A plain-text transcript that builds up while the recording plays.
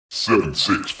7,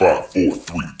 6, 5, 4,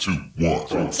 3, 2, 1.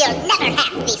 You'll never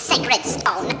have the sacred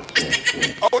stone.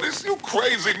 Oh, this you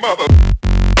crazy mother.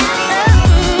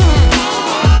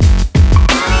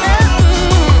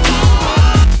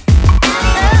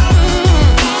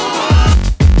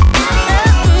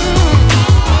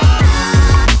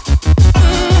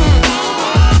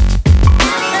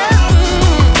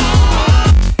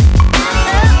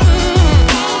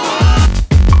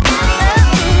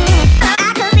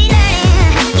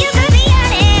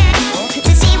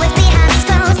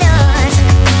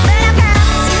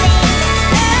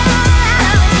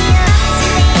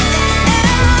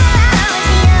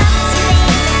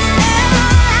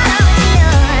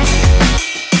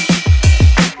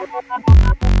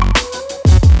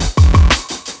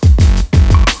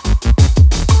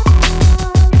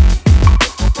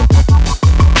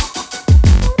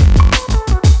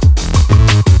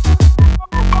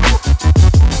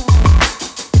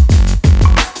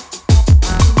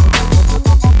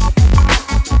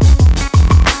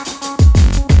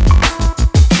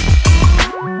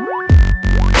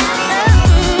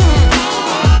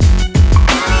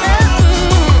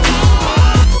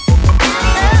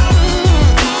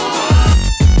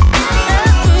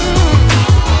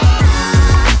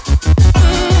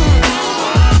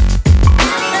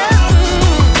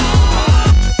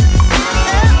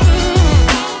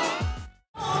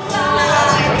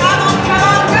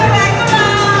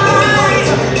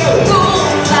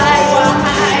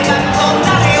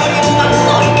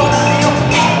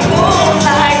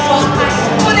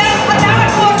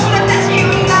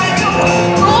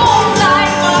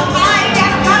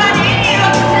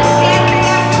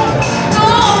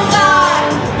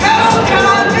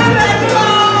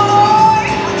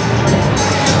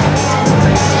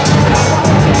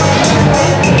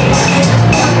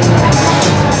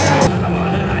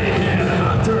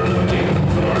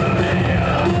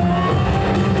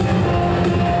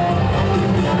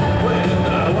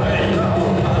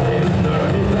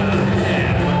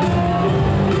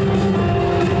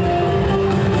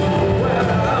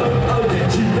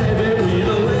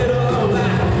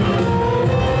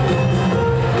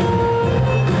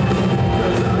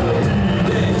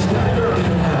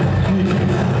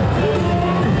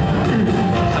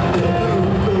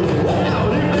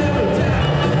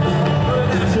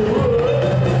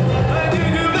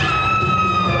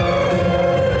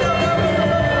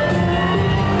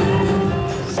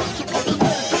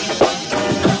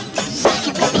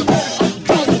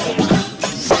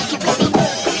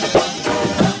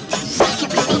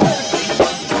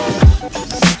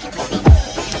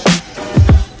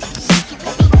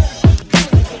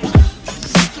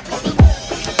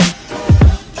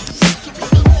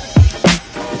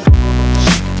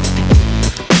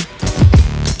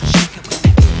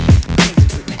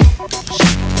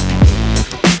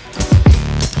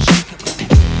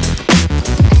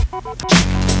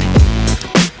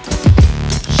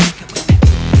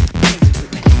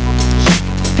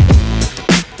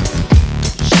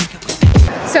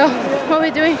 So, what are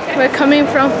we doing? We're coming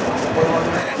from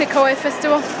the Kawaii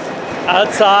festival.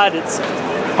 Outside it's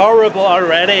horrible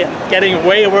already, getting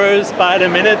way worse by the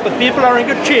minute, but people are in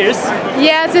good cheers.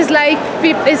 Yes, it's like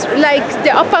the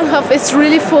Opernhof is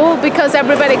really full because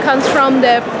everybody comes from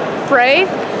the parade,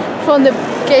 from the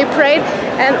gay parade,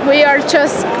 and we are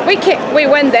just we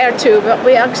went there too, but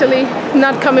we actually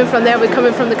not coming from there. We're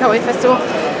coming from the Kawaii festival,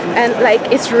 and like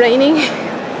it's raining.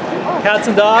 Cats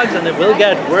and dogs, and it will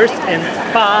get worse in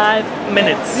 5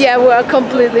 minutes. Yeah, we are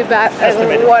completely bad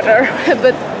at water,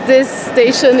 but this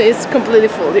station is completely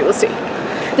full, you will see.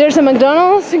 There's a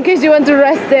McDonald's in case you want to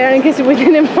rest there, in case we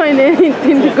didn't find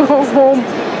anything to go home.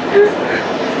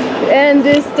 And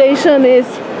this station is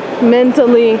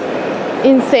mentally,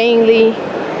 insanely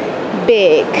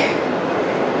big.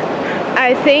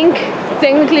 I think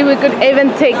technically we could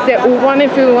even take the U1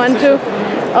 if we want to,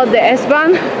 or the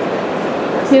S-Bahn.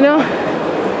 You know,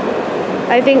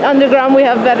 I think underground we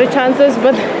have better chances,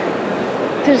 but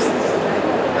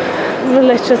well,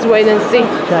 let's just wait and see.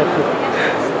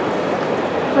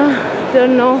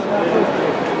 Don't know.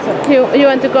 You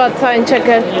want to go outside and check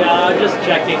it? Yeah, I'm just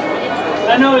checking.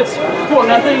 I know it's for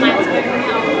nothing.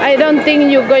 I don't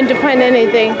think you're going to find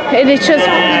anything. It is just,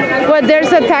 well,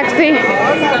 there's a taxi.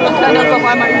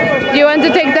 You want to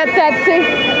take that taxi?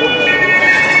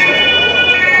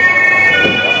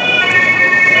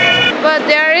 But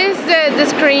there is the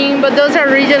screen, but those are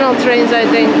regional trains, I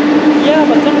think. Yeah,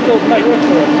 but some of those might work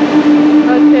for